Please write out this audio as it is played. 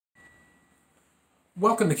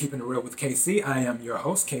Welcome to Keeping It Real with KC. I am your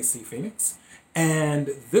host, KC Phoenix. And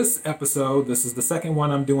this episode, this is the second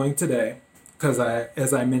one I'm doing today, because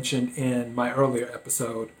as I mentioned in my earlier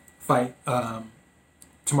episode, Fight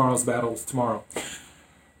Tomorrow's Battles Tomorrow,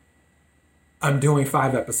 I'm doing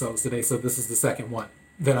 5 episodes today, so this is the second one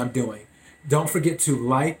that I'm doing. Don't forget to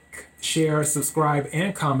like, share, subscribe,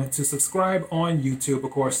 and comment. To subscribe on YouTube,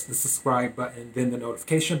 of course, the subscribe button, then the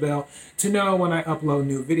notification bell to know when I upload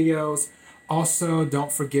new videos. Also,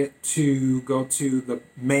 don't forget to go to the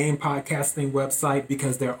main podcasting website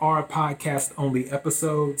because there are podcast only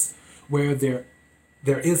episodes where there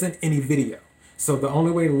isn't any video. So the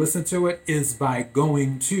only way to listen to it is by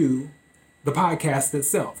going to the podcast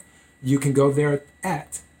itself. You can go there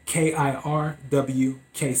at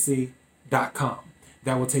KIRWKC.com.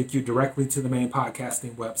 That will take you directly to the main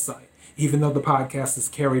podcasting website. Even though the podcast is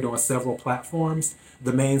carried on several platforms,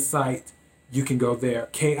 the main site, you can go there.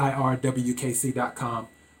 KIRWKC.com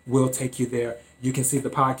will take you there. You can see the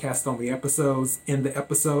podcast on the episodes. In the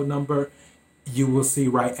episode number, you will see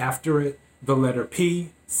right after it the letter P,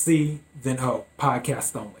 C, then O,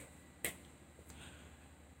 podcast only.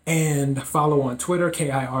 And follow on Twitter,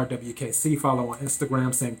 KIRWKC. Follow on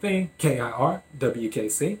Instagram, same thing,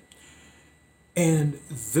 KIRWKC. And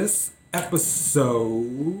this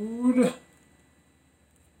episode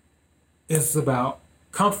is about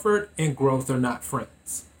comfort and growth are not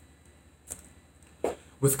friends.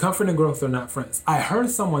 With comfort and growth are not friends. I heard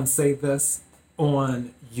someone say this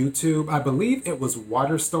on YouTube. I believe it was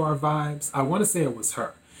Waterstar Vibes. I want to say it was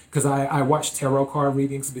her because I watch tarot card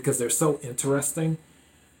readings because they're so interesting.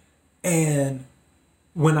 And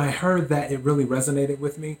when I heard that, it really resonated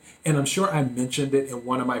with me. And I'm sure I mentioned it in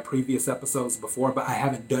one of my previous episodes before, but I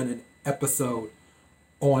haven't done an episode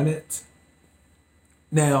on it.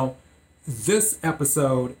 Now, this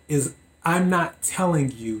episode is, I'm not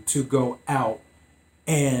telling you to go out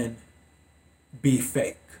and be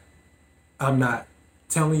fake. I'm not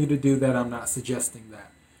telling you to do that. I'm not suggesting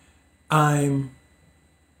that. I'm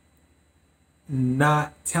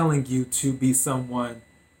not telling you to be someone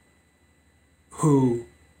who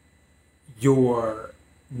you're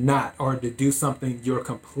not, or to do something you're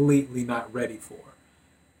completely not ready for.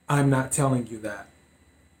 I'm not telling you that.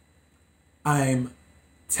 I'm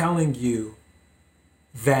telling you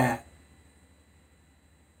that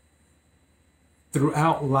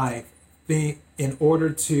throughout life, in order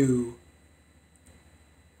to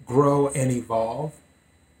grow and evolve,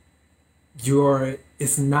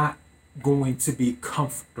 it's not going to be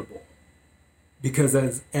comfortable. Because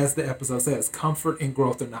as the episode says, comfort and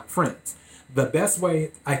growth are not friends. The best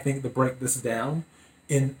way, I think, to break this down,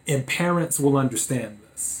 and parents will understand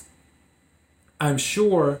this. I'm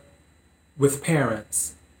sure with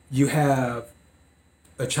parents, you have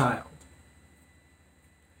a child.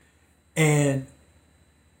 And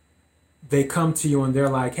they come to you and they're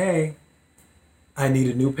like, hey, I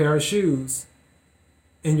need a new pair of shoes.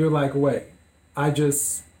 And you're like, wait, I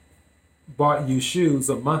just bought you shoes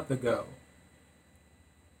a month ago.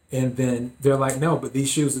 And then they're like, no, but these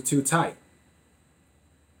shoes are too tight.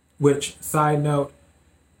 Which, side note,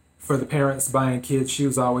 for the parents buying kids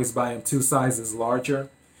shoes, I always buy them 2 sizes larger.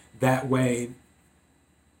 That way,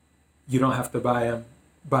 you don't have to buy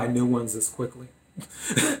new ones as quickly.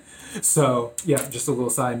 So, yeah, just a little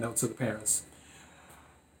side note to the parents.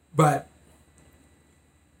 But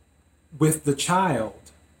with the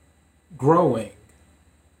child growing,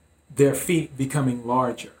 their feet becoming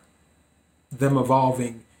larger, them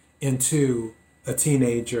evolving into a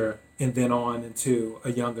teenager and then on into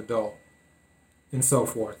a young adult and so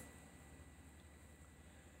forth.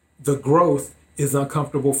 The growth is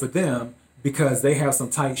uncomfortable for them because they have some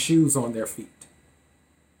tight shoes on their feet.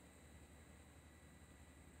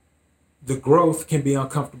 The growth can be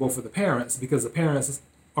uncomfortable for the parents because the parents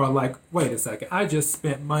are like, wait a second, I just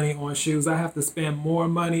spent money on shoes. I have to spend more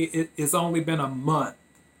money. It's only been a month.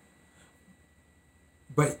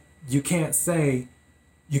 But you can't say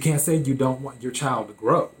you don't want your child to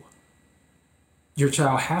grow. Your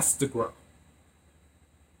child has to grow.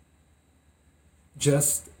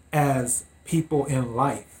 Just as people in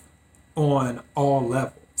life on all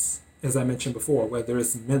levels, as I mentioned before, whether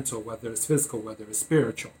it's mental, whether it's physical, whether it's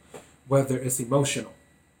spiritual, whether it's emotional,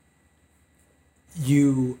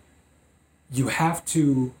 you have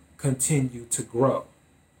to continue to grow.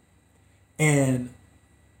 And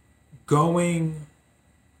going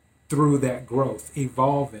through that growth,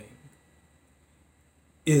 evolving,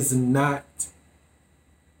 is not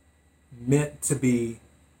meant to be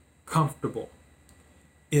comfortable.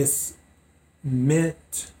 It's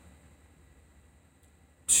meant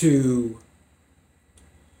to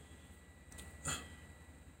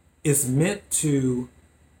is meant to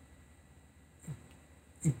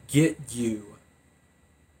get you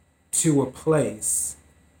to a place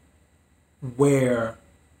where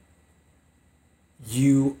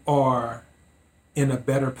you are in a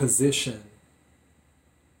better position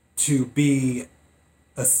to be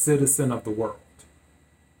a citizen of the world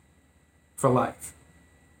for life,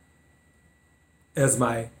 as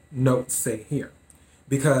my notes say here.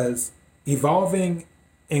 Because evolving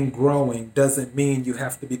and growing doesn't mean you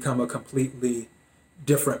have to become a completely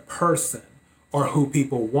different person or who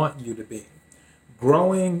people want you to be.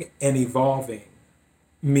 Growing and evolving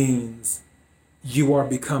means you are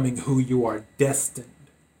becoming who you are destined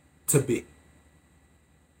to be.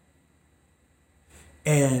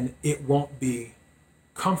 And it won't be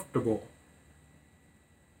comfortable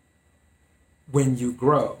when you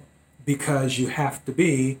grow, because you have to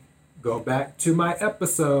be, go back to my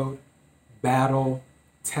episode, battle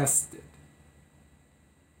tested.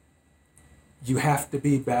 You have to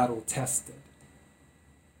be battle tested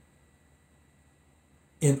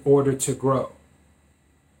in order to grow.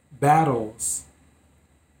 Battles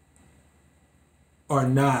are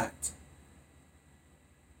not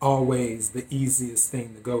always the easiest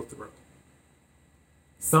thing to go through.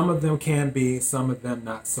 Some of them can be, some of them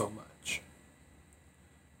not so much.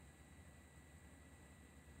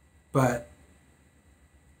 But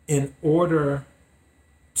in order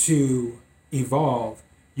to evolve,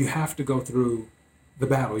 you have to go through the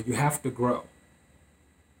battle. You have to grow.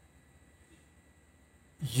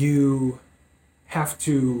 You have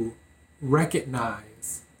to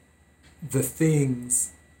recognize the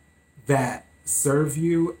things that serve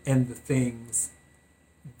you and the things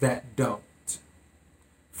that don't.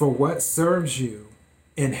 For what serves you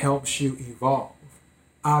and helps you evolve,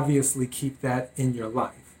 obviously keep that in your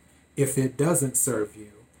life. If it doesn't serve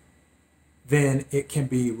you, then it can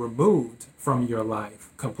be removed from your life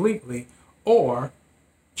completely or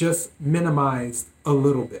just minimized a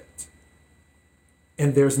little bit.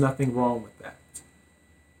 And there's nothing wrong with that.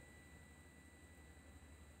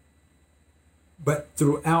 But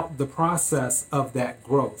throughout the process of that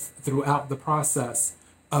growth, throughout the process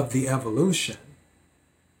of the evolution,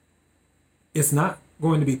 it's not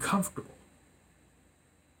going to be comfortable.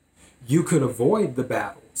 You could avoid the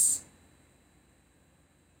battles.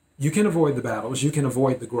 You can avoid the battles, you can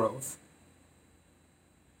avoid the growth,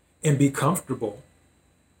 and be comfortable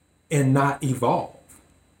and not evolve.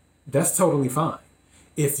 That's totally fine.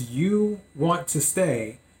 If you want to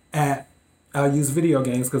stay at, I'll use video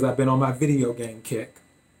games because I've been on my video game kick.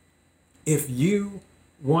 If you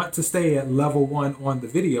want to stay at level 1 on the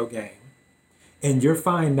video game, and you're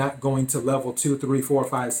fine not going to level 2, 3, 4,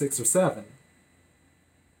 5, 6, or 7,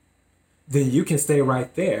 then you can stay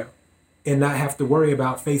right there and not have to worry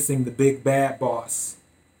about facing the big bad boss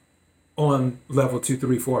on level 2,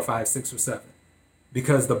 3, 4, 5, 6, or 7.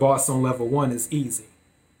 Because the boss on level 1 is easy.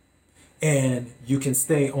 And you can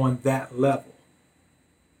stay on that level.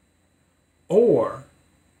 Or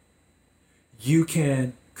you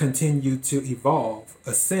can continue to evolve,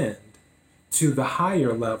 ascend to the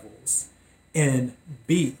higher levels and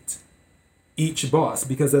beat each boss.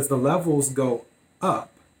 Because as the levels go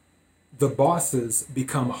up, the bosses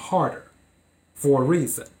become harder for a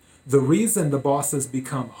reason. The reason the bosses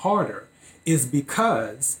become harder is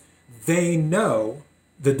because they know,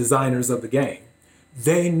 the designers of the game,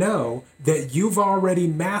 they know that you've already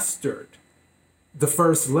mastered the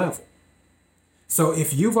first level. So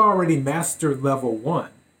if you've already mastered level 1,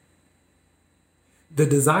 the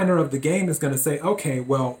designer of the game is going to say, okay,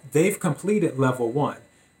 well, they've completed level 1.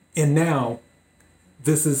 And now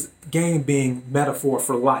this is game being metaphor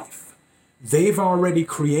for life. They've already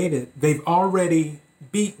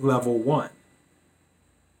beat level 1.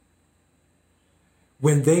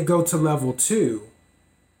 When they go to level 2,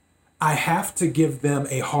 I have to give them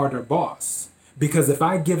a harder boss. Because if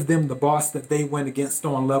I give them the boss that they went against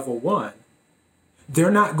on level 1, they're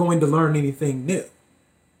not going to learn anything new.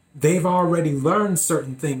 They've already learned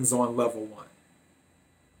certain things on level 1.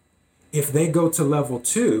 If they go to level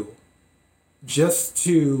 2, just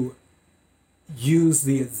to use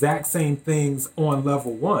the exact same things on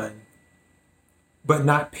level 1, but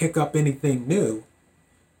not pick up anything new,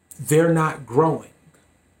 they're not growing.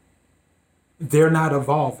 They're not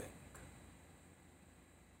evolving.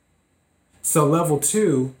 So level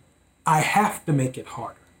 2, I have to make it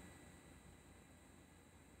harder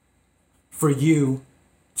for you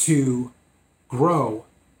to grow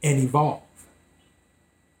and evolve.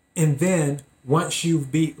 And then once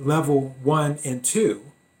you've beat level 1 and 2,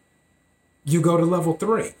 you go to level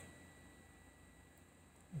 3.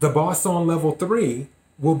 The boss on level 3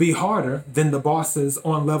 will be harder than the bosses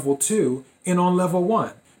on level 2 and on level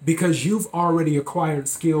 1, because you've already acquired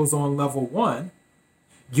skills on level 1,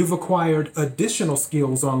 you've acquired additional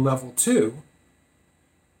skills on level 2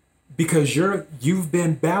 because you've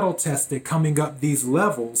been battle tested coming up these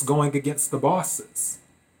levels going against the bosses.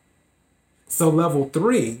 So level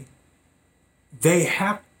 3, they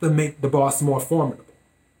have to make the boss more formidable.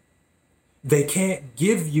 They can't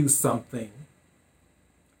give you something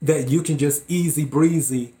that you can just easy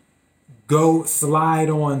breezy go slide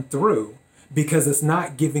on through because it's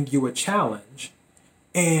not giving you a challenge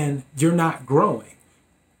and you're not growing.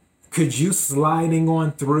 Could you sliding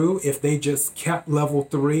on through if they just kept level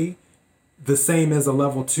 3 the same as a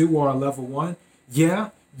level 2 or a level 1? Yeah,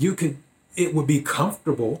 you could, it would be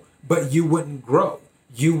comfortable, but you wouldn't grow.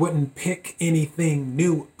 You wouldn't pick anything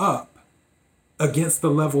new up against the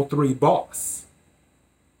level 3 boss.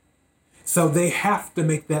 So they have to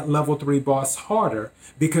make that level 3 boss harder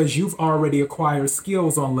because you've already acquired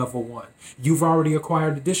skills on level 1. You've already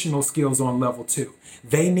acquired additional skills on level 2.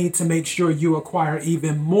 They need to make sure you acquire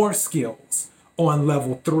even more skills on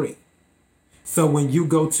level 3. So when you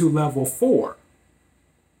go to level 4,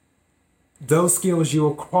 those skills you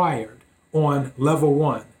acquired on level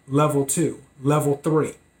 1, level 2, level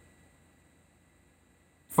 3,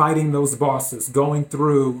 fighting those bosses, going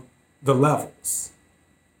through the levels,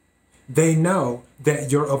 they know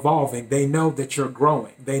that you're evolving. They know that you're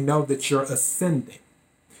growing. They know that you're ascending.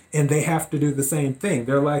 And they have to do the same thing.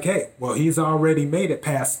 They're like, hey, well, he's already made it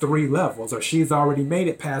past 3 levels, or she's already made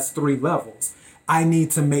it past 3 levels. I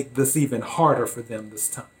need to make this even harder for them this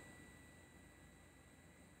time.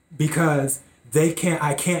 Because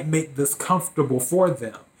I can't make this comfortable for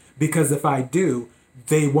them. Because if I do,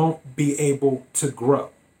 they won't be able to grow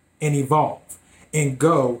and evolve and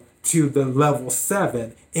go to the level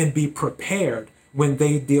 7 and be prepared when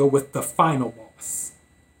they deal with the final boss.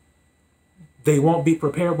 They won't be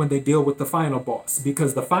prepared when they deal with the final boss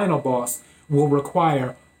because the final boss will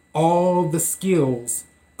require all the skills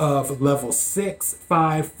of level 6,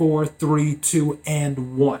 5, 4, 3, 2,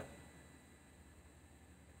 and 1.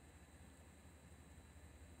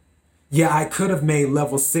 Yeah, I could have made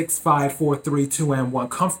level 6, 5, 4, 3, 2, and 1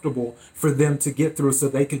 comfortable for them to get through so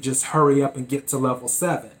they could just hurry up and get to level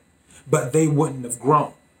 7. But they wouldn't have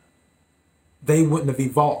grown. They wouldn't have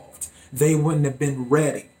evolved. They wouldn't have been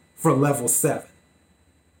ready for level 7.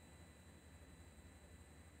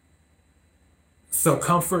 So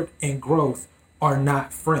comfort and growth are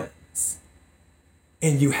not friends.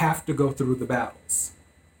 And you have to go through the battles.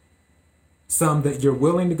 Some that you're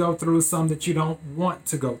willing to go through, some that you don't want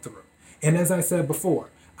to go through. And as I said before,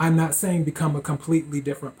 I'm not saying become a completely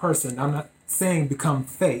different person. I'm not saying become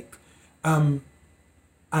fake. I'm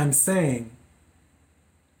saying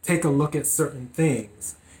take a look at certain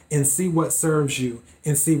things and see what serves you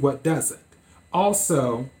and see what doesn't.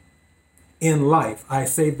 Also, in life, I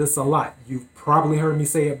say this a lot. You've probably heard me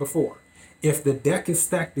say it before. If the deck is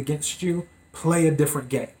stacked against you, play a different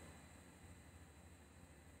game.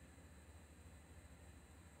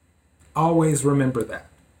 Always remember that.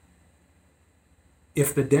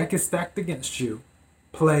 If the deck is stacked against you,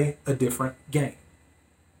 play a different game.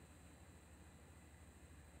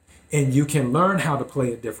 And you can learn how to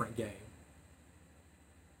play a different game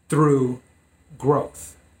through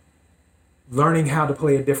growth. Learning how to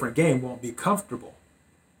play a different game won't be comfortable,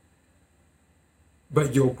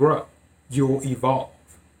 but you'll grow. You'll evolve.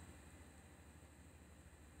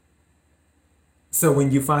 So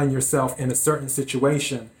when you find yourself in a certain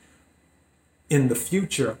situation in the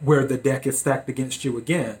future where the deck is stacked against you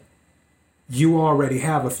again, you already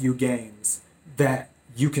have a few games that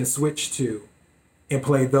you can switch to and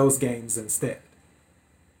play those games instead.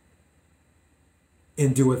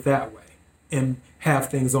 And do it that way. And have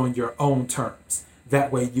things on your own terms. That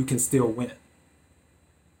way you can still win.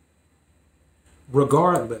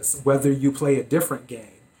 Regardless, whether you play a different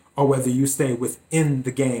game or whether you stay within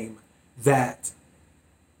the game that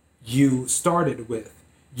you started with,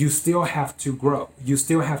 you still have to grow. You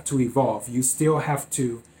still have to evolve. You still have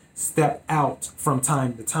to step out from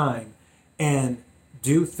time to time and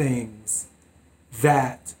do things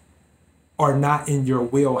that are not in your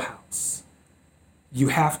wheelhouse. You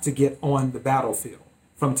have to get on the battlefield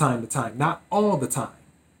from time to time, not all the time.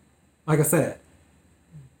 Like I said,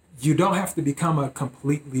 you don't have to become a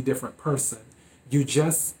completely different person. You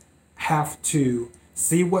just have to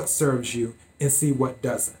see what serves you and see what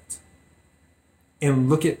doesn't. And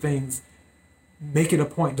look at things, make it a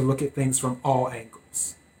point to look at things from all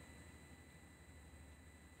angles.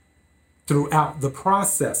 Throughout the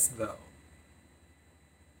process, though,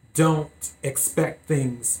 don't expect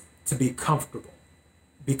things to be comfortable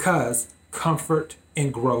because comfort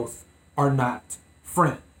and growth are not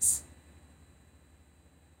friends.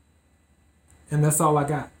 And that's all I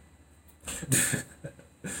got.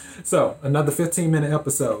 So, another 15-minute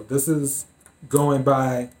episode. This is going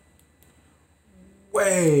by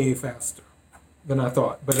way faster than I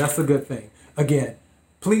thought, but that's a good thing. Again,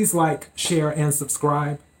 please like, share, and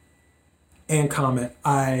subscribe, and comment.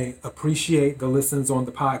 I appreciate the listens on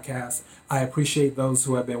the podcast. I appreciate those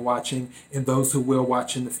who have been watching and those who will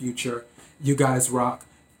watch in the future. You guys rock.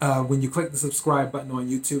 When you click the subscribe button on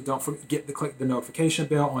YouTube, don't forget to click the notification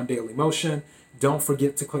bell on Daily Motion. Don't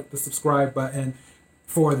forget to click the subscribe button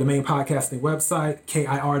for the main podcasting website,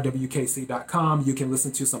 KIRWKC.com. You can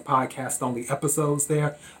listen to some podcast-only episodes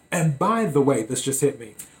there. And by the way, this just hit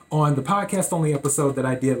me. On the podcast-only episode that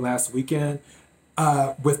I did last weekend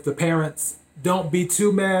with the parents, don't be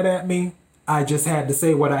too mad at me. I just had to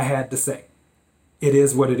say what I had to say. It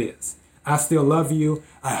is what it is. I still love you.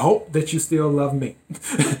 I hope that you still love me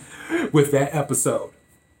with that episode.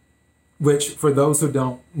 Which, for those who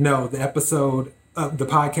don't know, the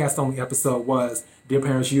podcast-only episode was, Dear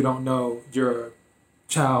Parents, You Don't Know Your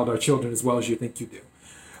Child or Children as Well as You Think You Do.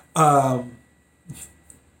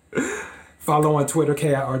 Follow on Twitter,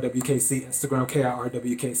 KIRWKC, Instagram,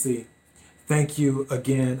 KIRWKC. Thank you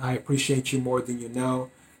again. I appreciate you more than you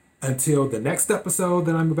know. Until the next episode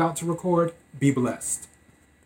that I'm about to record, be blessed.